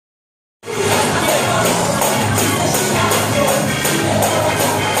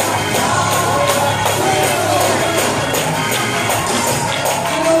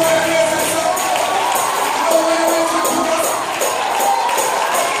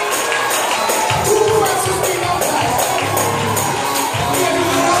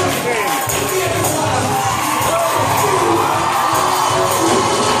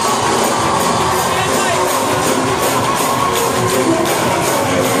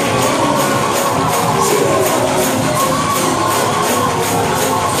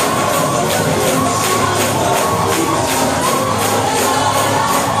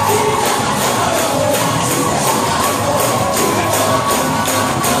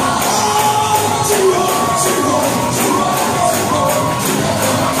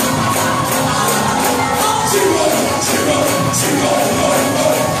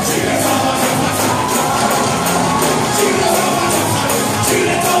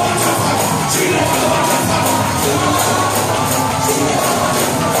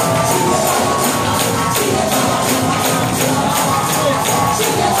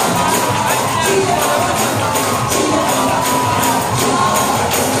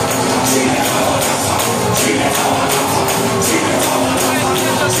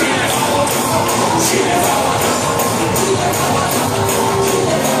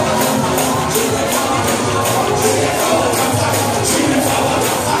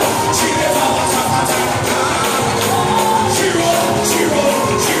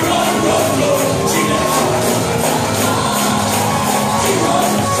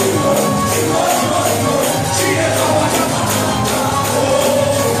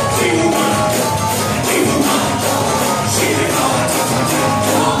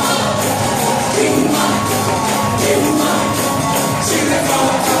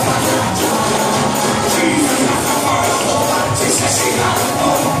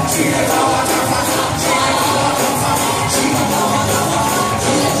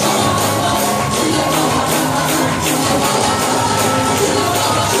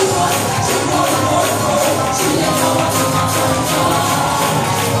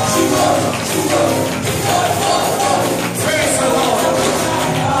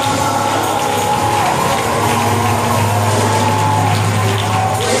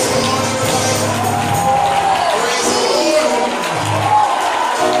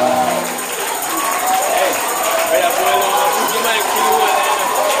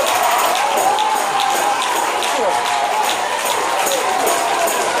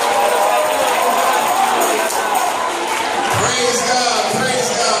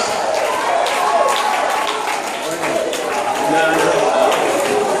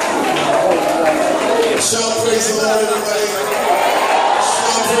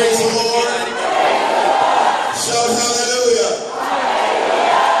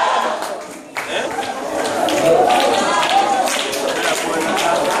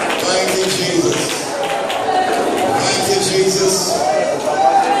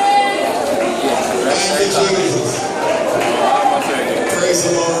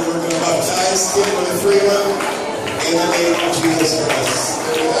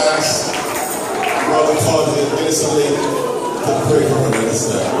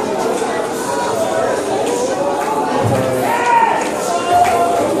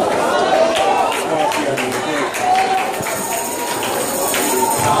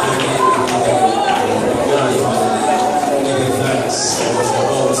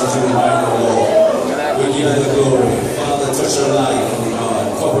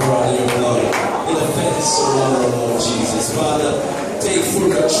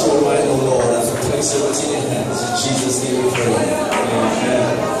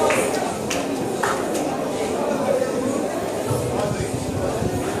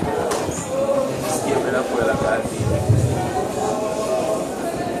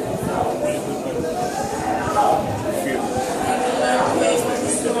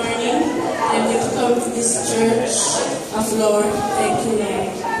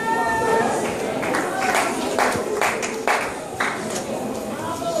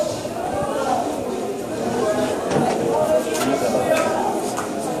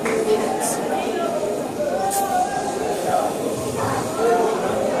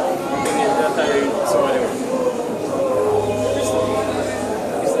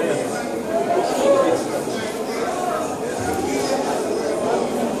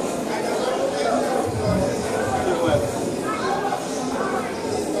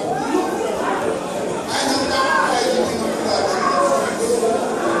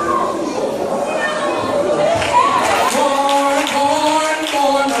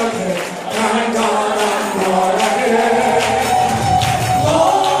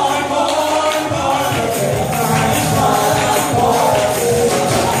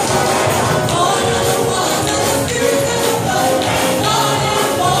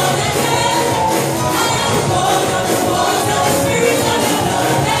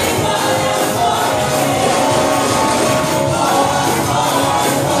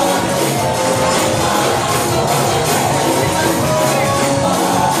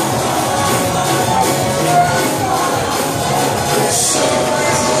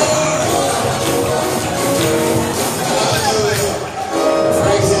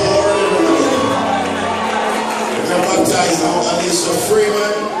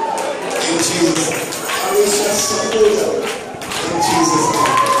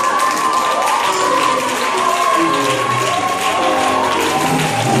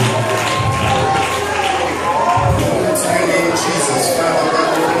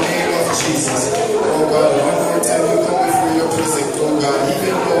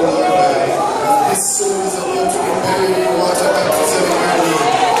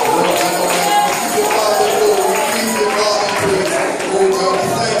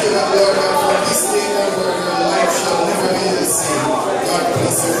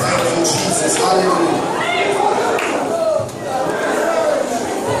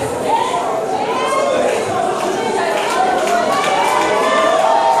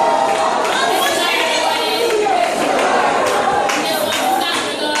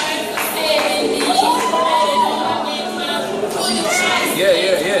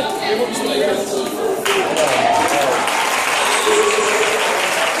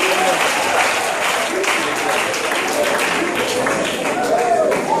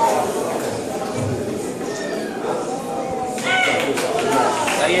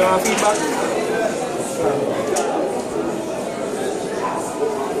want feedback?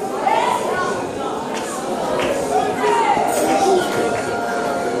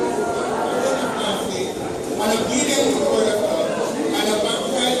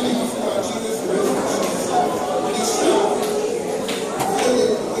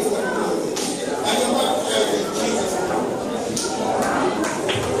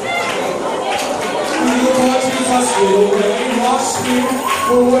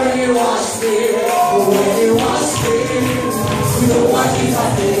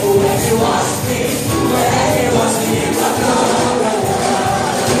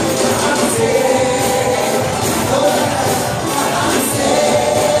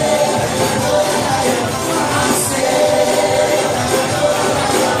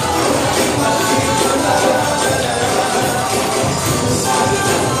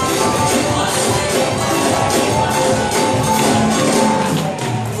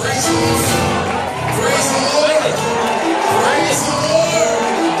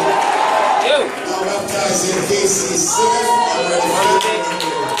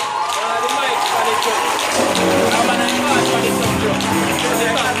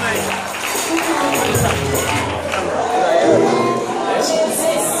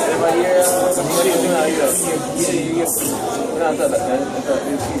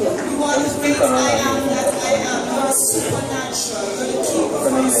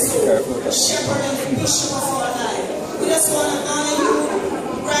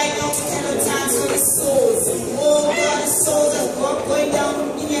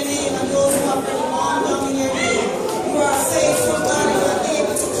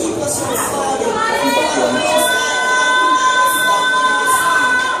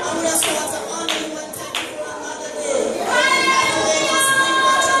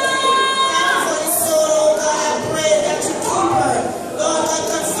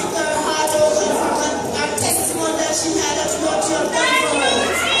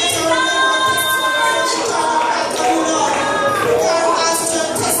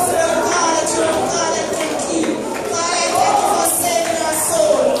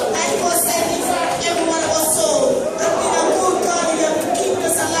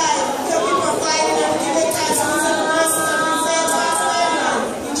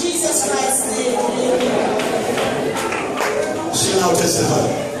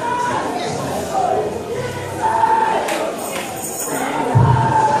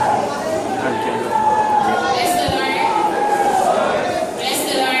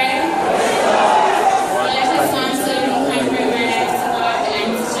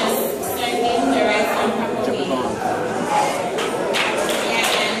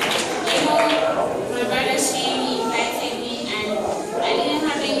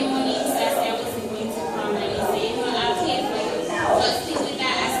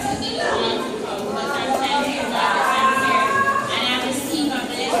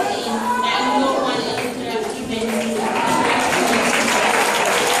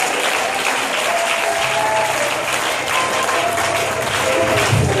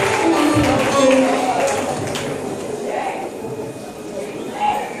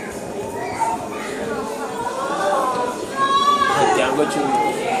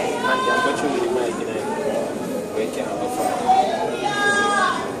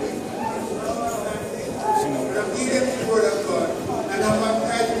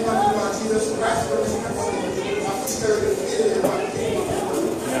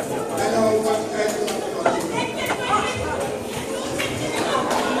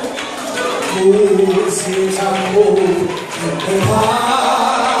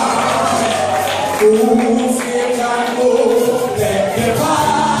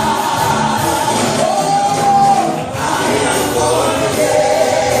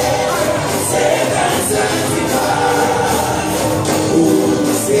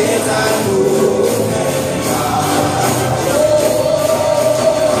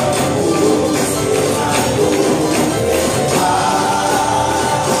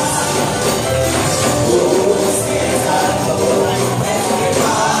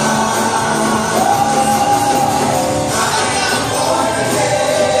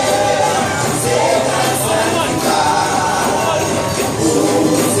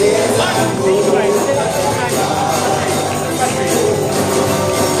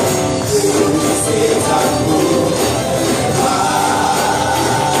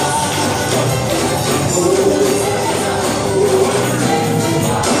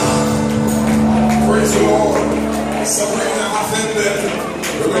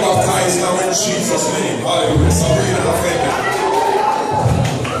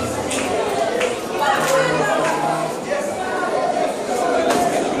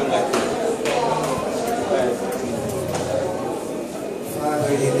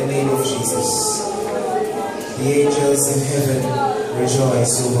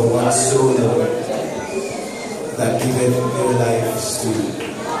 for one soul that giveth their lives to you.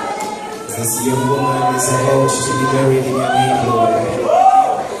 This young woman is about to be buried in your name, Lord.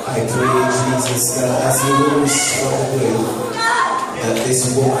 I pray, Jesus, that as you rose from the grave, that this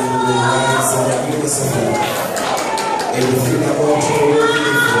woman will rise in the newness of life. Everything about her will be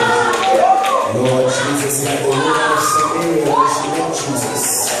different. Lord Jesus, like the woman of Samaria when she met Jesus,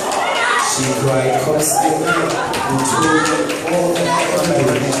 she cried constantly, who told me all that I am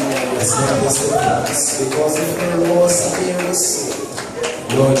doing has not this difference, because of her Lord Samaria was saved.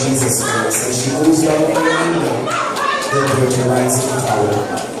 Lord Jesus Christ, as she goes down in your name, then her to rise in power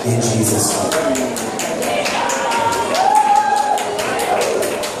in Jesus' name.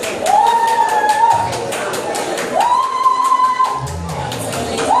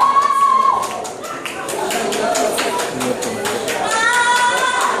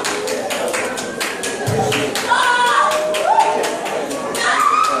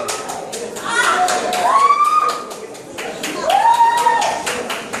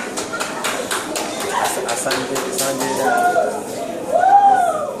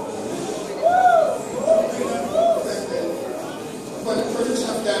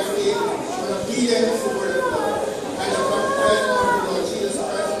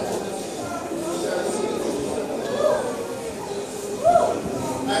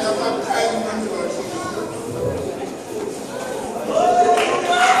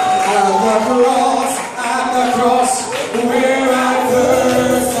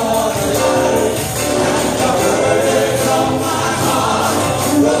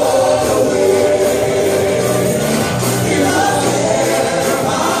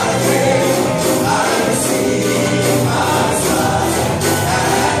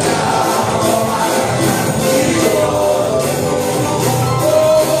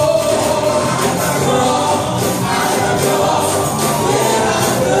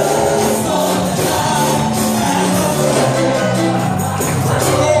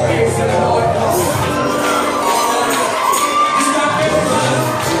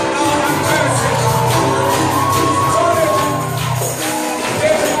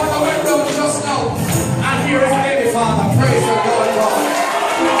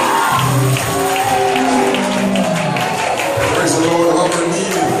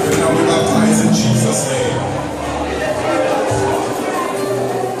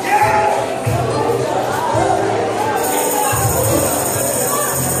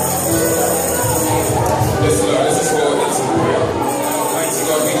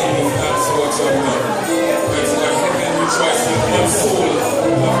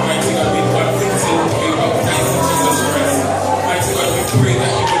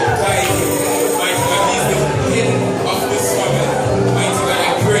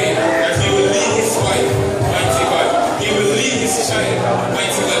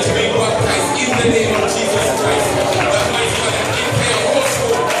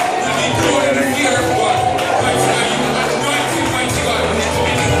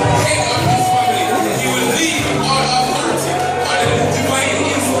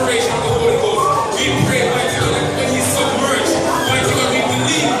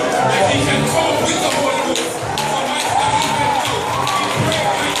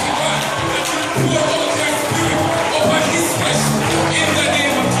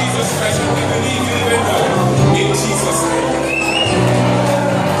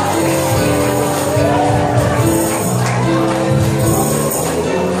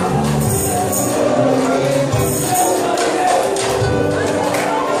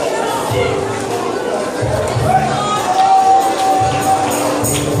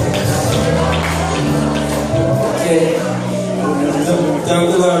 Thank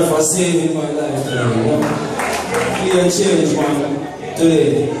the Lord for saving my life today. He has changed man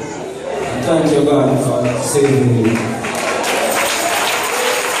today. And thank you God for saving me.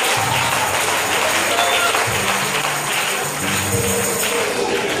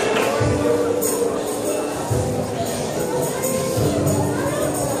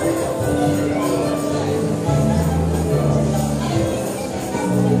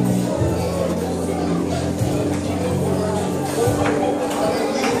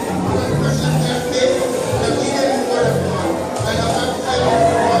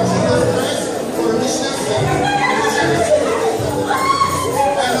 For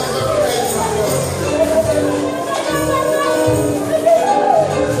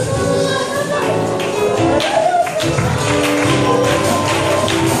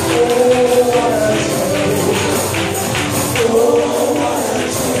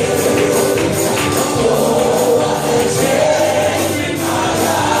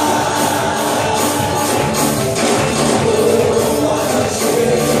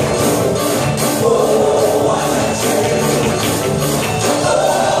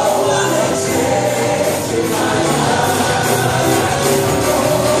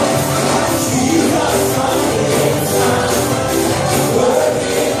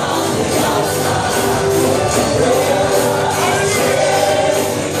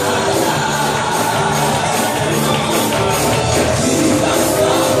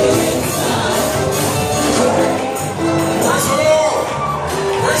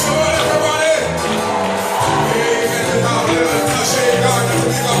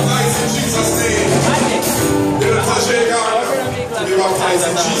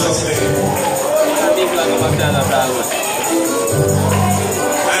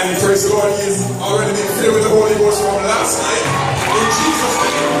And praise the Lord, he is already been filled with the Holy Ghost from last night. In Jesus'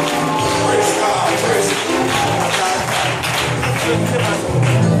 name. Praise God. Praise God.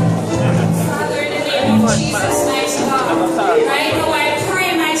 Father, in the name of Jesus, mighty God. Right now I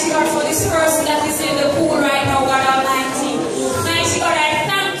pray, mighty God, for this person that is in the pool right now, God Almighty. Mighty God, I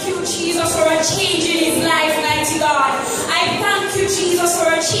thank you, Jesus, for a change in his life, mighty God. I thank you, Jesus, for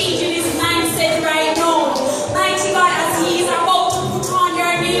a change in his mindset right now. Mighty God, as he is about to put on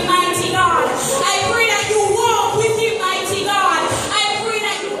your name, mighty God. I pray that you walk with him, mighty God. I pray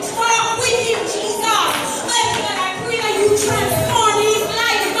that you talk with him, Jesus. Mighty God, I pray that you transform his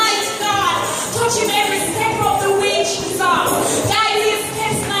life, mighty God. Touch him every step of the way, Jesus. Guide his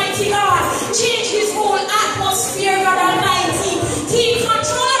steps, mighty God. Change his whole atmosphere, God Almighty. Take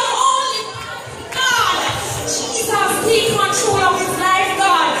control of all his life, God. Jesus, take control of his life,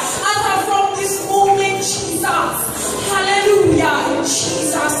 God. As of from this moment, Jesus. Hallelujah. In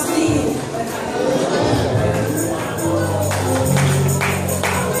Jesus' name.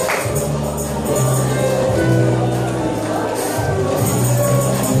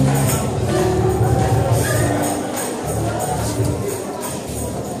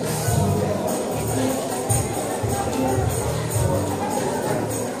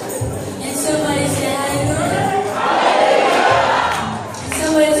 And somebody say hallelujah. And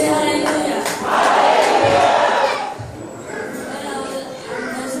somebody say hallelujah. Well,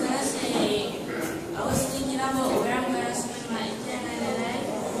 I was gonna say, I was thinking about where I'm gonna spend my eternal life,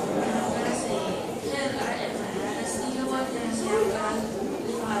 and I'm gonna say hell or heaven. And I just think about it and say I'm gonna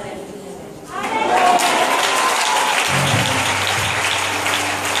live my life in heaven.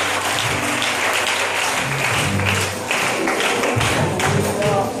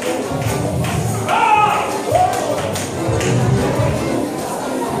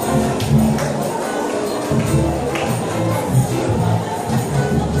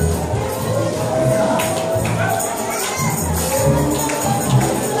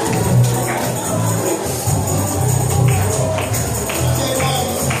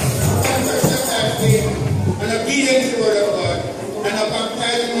 And obedient to the word of God, and a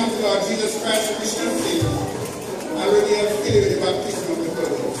baptizing of the Lord Jesus Christ, Christian faith, I will be filled with the baptism of the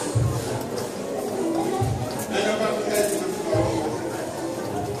Holy Ghost. And a baptizing of the Lord.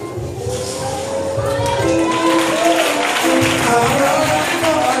 I'm running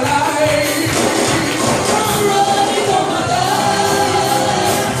for my life. I'm running for my life.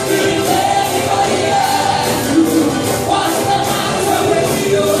 Is anybody else? What's the matter with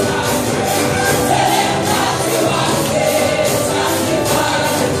you now?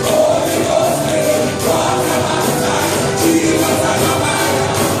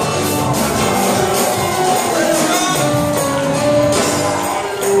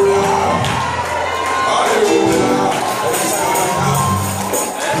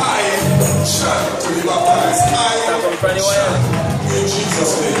 In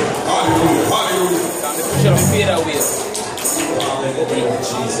Jesus' name. Hallelujah. Hallelujah. In the name of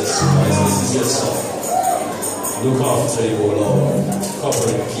Jesus Christ, this is your son. Look after him, O Lord. Cover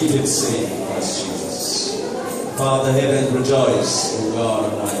him, keep him safe, Christ Jesus. Father, heaven rejoice, O God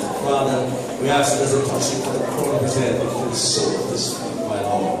Almighty. Father, we ask that as a touch him from the crown of his head to the sole of his feet, my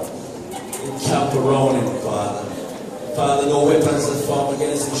Lord. Encamp around him, Father. Father, no weapons that form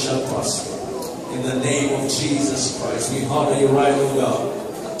against him shall prosper. In the name of Jesus Christ, we honor you right, O God.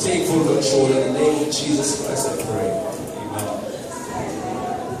 Take full control in the name of Jesus Christ, I pray. Amen.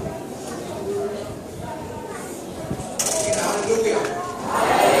 Hallelujah.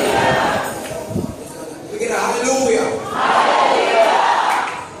 We get a hallelujah.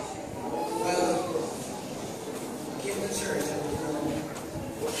 Well, I came to church and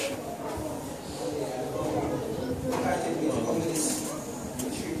invited me to come to this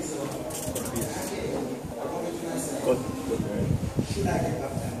retreat, so I came. I wanted to myself. Should I get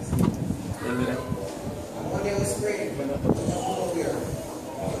baptized? And one day I was praying, but I don't know where.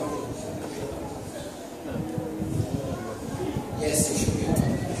 Yes, you should be.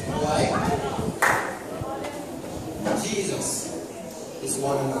 Why? Jesus is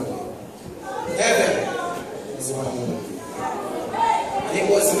one and only. Heaven is one and only. And it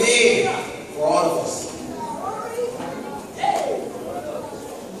was made for all of us.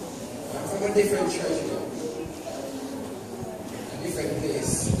 I'm from a different church now. A different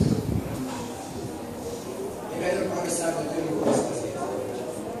place. Maybe I don't promise I will do the rest.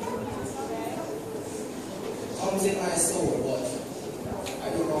 Comes in my soul, but I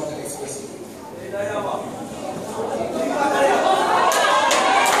don't know how to express it.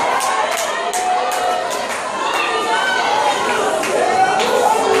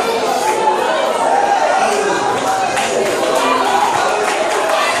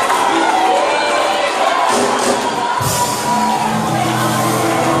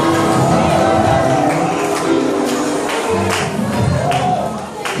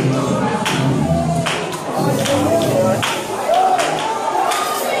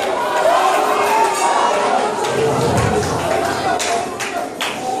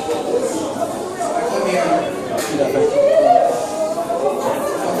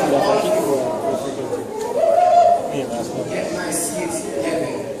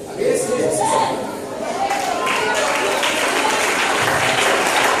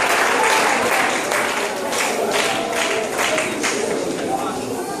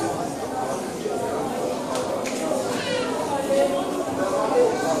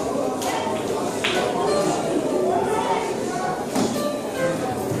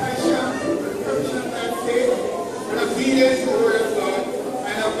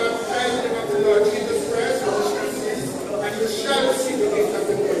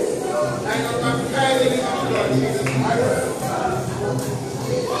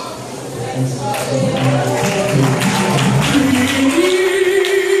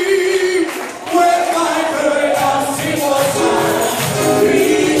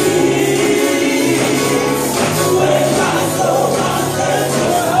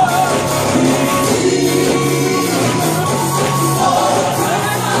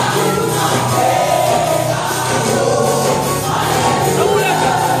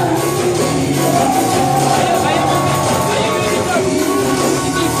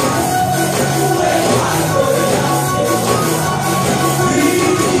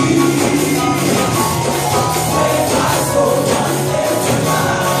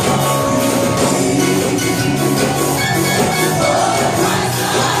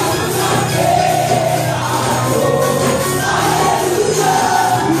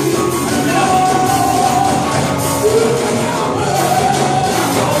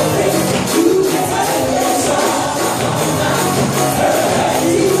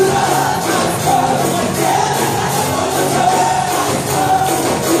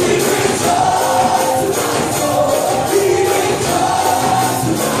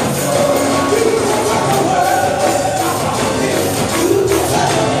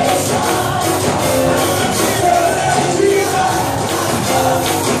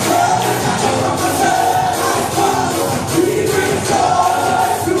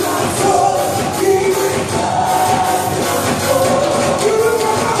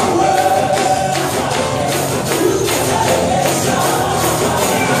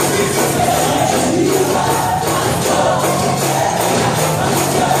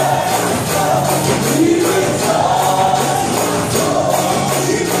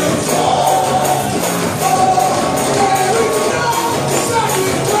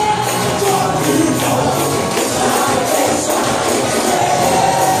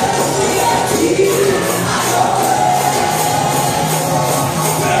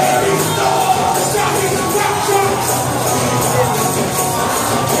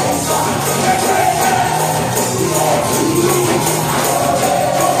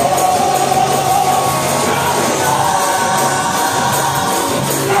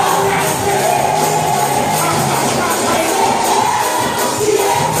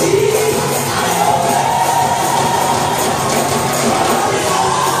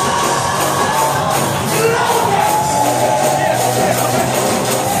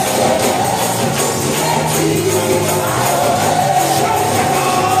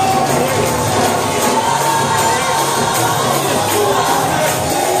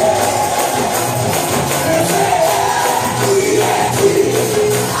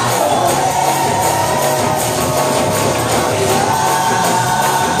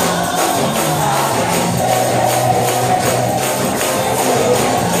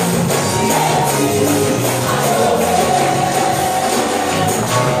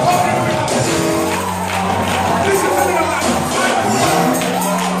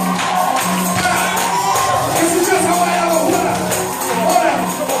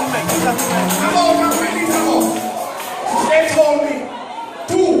 About 20 minutes ago, they told me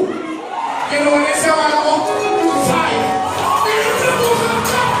 2. You know what they say about 5.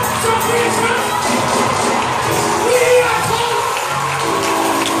 We are called.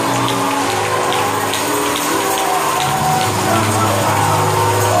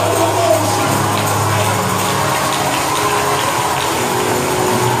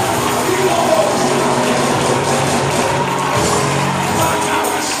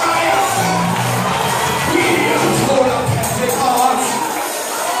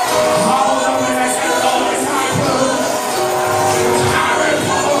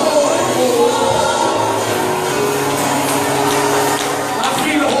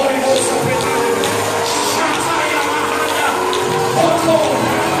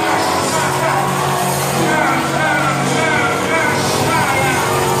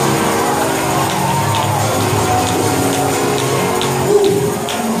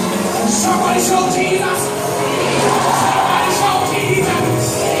 Somebody shout Jesus! Somebody shout Jesus!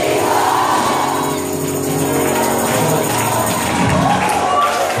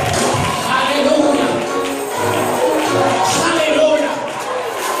 Hallelujah! Hallelujah!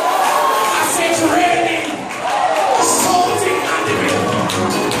 I said it's raining, salty Mandeville.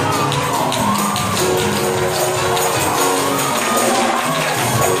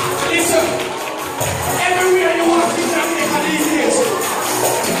 Listen, everywhere you walk in Jamaica these days,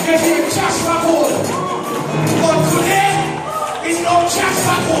 you hear cash for gold. But today, it's no cash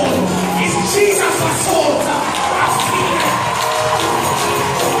for gold. It's Jesus for souls. I feel it.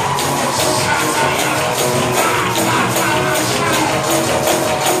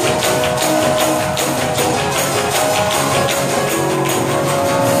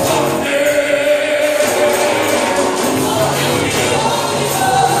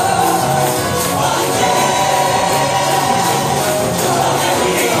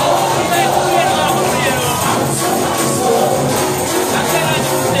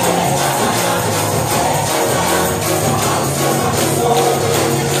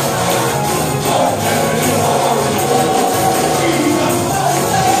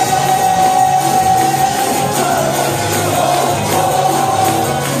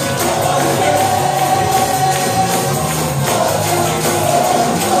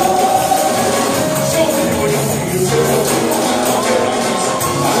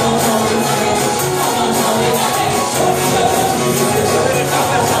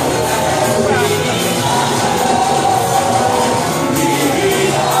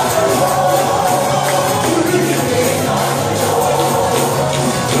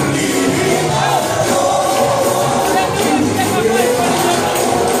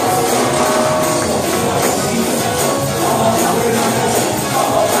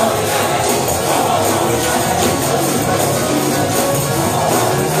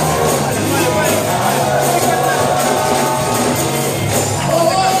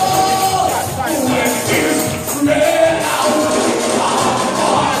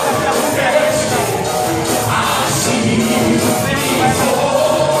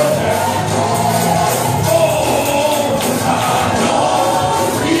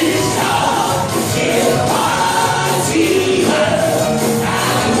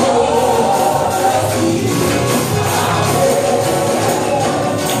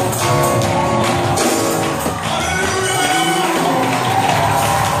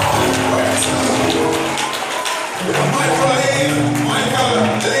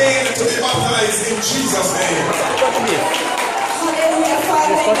 Hallelujah,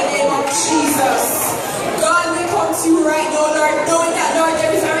 Father, in the name of Jesus. God, we come to you right now, Lord, knowing that, Lord,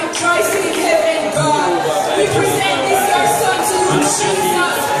 there is a rejoicing in heaven, God. We present this, your Son, to you,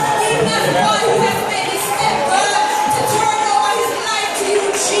 Jesus. Even as God who has made his step, God, to turn over his life to you,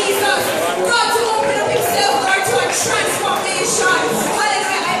 Jesus. God, to open up himself, Lord, to a transformation.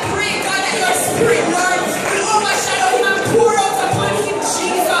 Hallelujah, I pray, God, that your Spirit, Lord, will overshadow him and pour out upon him,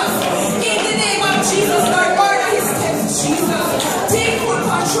 Jesus. In the name of Jesus, Lord, order his steps, Jesus. Take full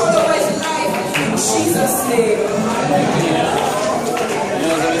control over his life, in Jesus' name.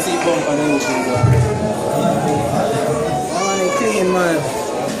 Clean man,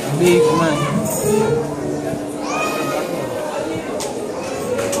 big man.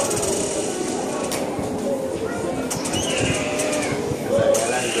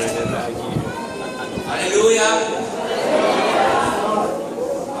 Hallelujah.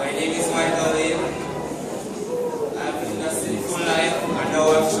 My name is Mandeville. I've been a sinful life and now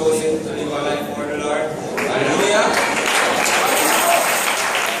I've chosen to live a life for the Lord. Hallelujah.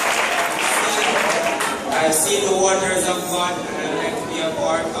 I've seen the wonders of God and I'd like to be a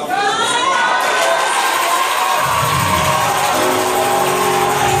part of it.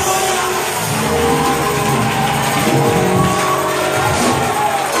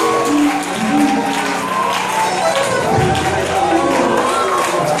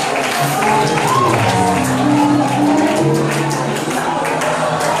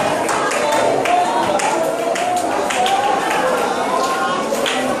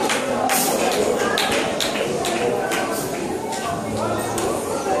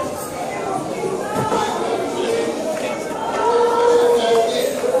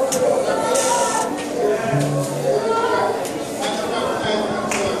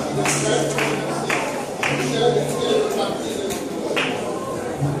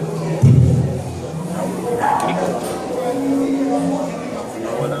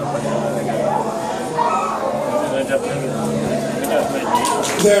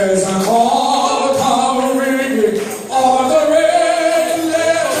 There's a call